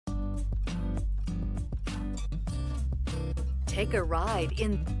Take a ride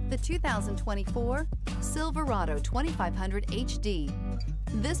in the 2024 Silverado 2500HD.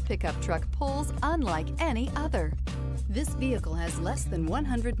 This pickup truck pulls unlike any other. This vehicle has less than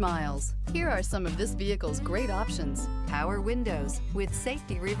 100 miles. Here are some of this vehicle's great options: power windows with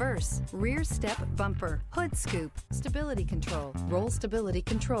safety reverse, rear step bumper, hood scoop, stability control, roll stability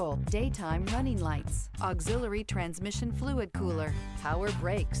control, daytime running lights, auxiliary transmission fluid cooler, power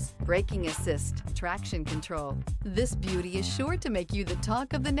brakes, braking assist, traction control. This beauty is sure to make you the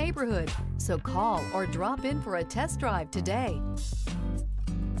talk of the neighborhood. So call or drop in for a test drive today.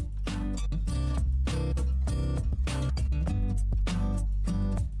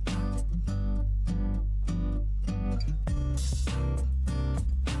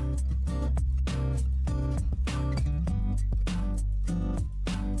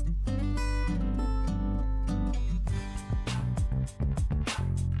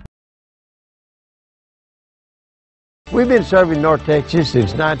 We've been serving North Texas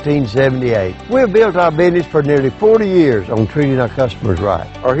since 1978. We've built our business for nearly 40 years on treating our customers right.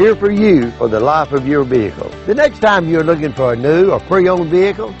 Are here for you for the life of your vehicle. The next time you're looking for a new or pre-owned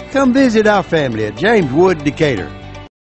vehicle, come visit our family at James Wood Decatur.